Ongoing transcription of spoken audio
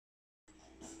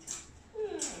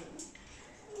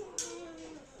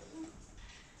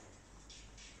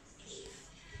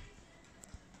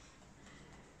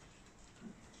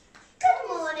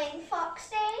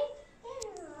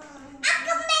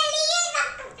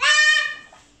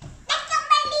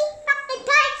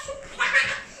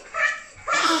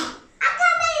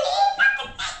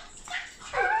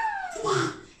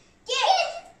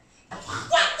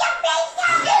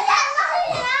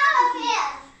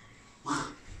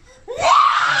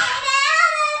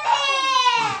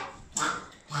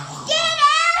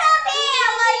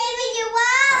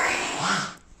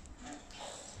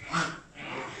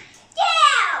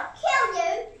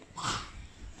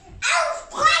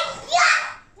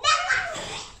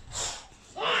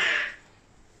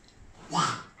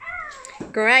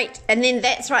Great. And then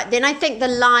that's right. Then I think the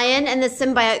lion and the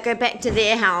symbiote go back to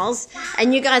their house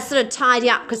and you guys sort of tidy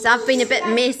up because I've been a bit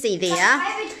messy there.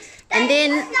 And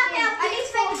then...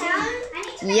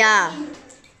 Yeah.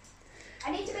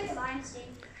 I need to make a lion's den.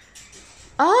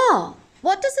 Oh,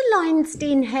 what does a lion's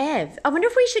den have? I wonder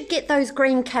if we should get those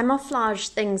green camouflage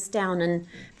things down and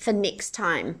for next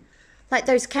time. Like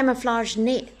those camouflage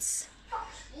nets.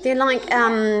 They're like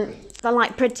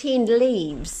pretend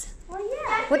leaves. Oh,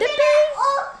 yeah. Would it be?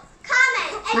 Oh,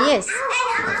 Carmen. Yes.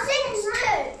 And things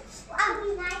too.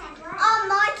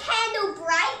 My candle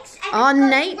breaks and Oh, it goes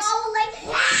neat.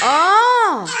 rolling.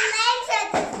 Oh, And lands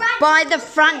at the front. by the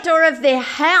front door of their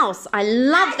house. I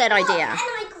love that idea. And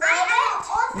I grab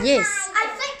it. Yes. I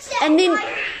fix it. And then- I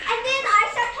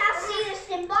somehow see the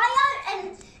symbiote,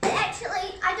 and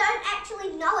I don't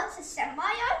actually know it's a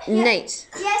symbiote. Neat.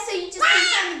 Yeah, so you just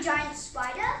become a giant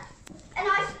spider. And I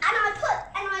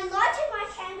lighted my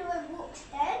candle and walked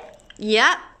in.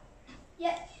 Yep.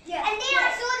 Yeah. And then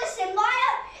I saw the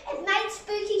symbiote. It made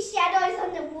spooky shadows on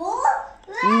the wall.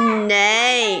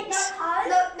 Neat.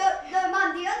 No, Mum,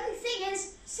 the other thing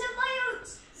is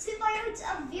symbiotes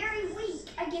are very weak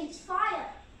against fire.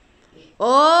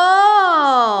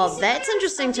 Oh, that's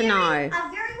interesting to know.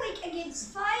 Are very weak against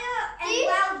fire and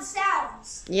loud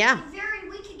sounds. Yeah. Very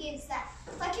weak against that.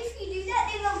 Like if you do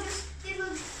that,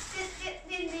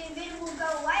 then the venom will go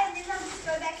away, and then they'll just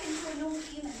go back into a normal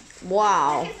human.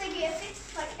 Wow. Like if they get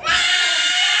affected,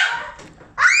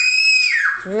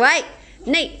 Great.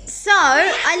 Neat. So,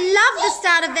 I love the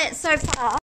start of that so far.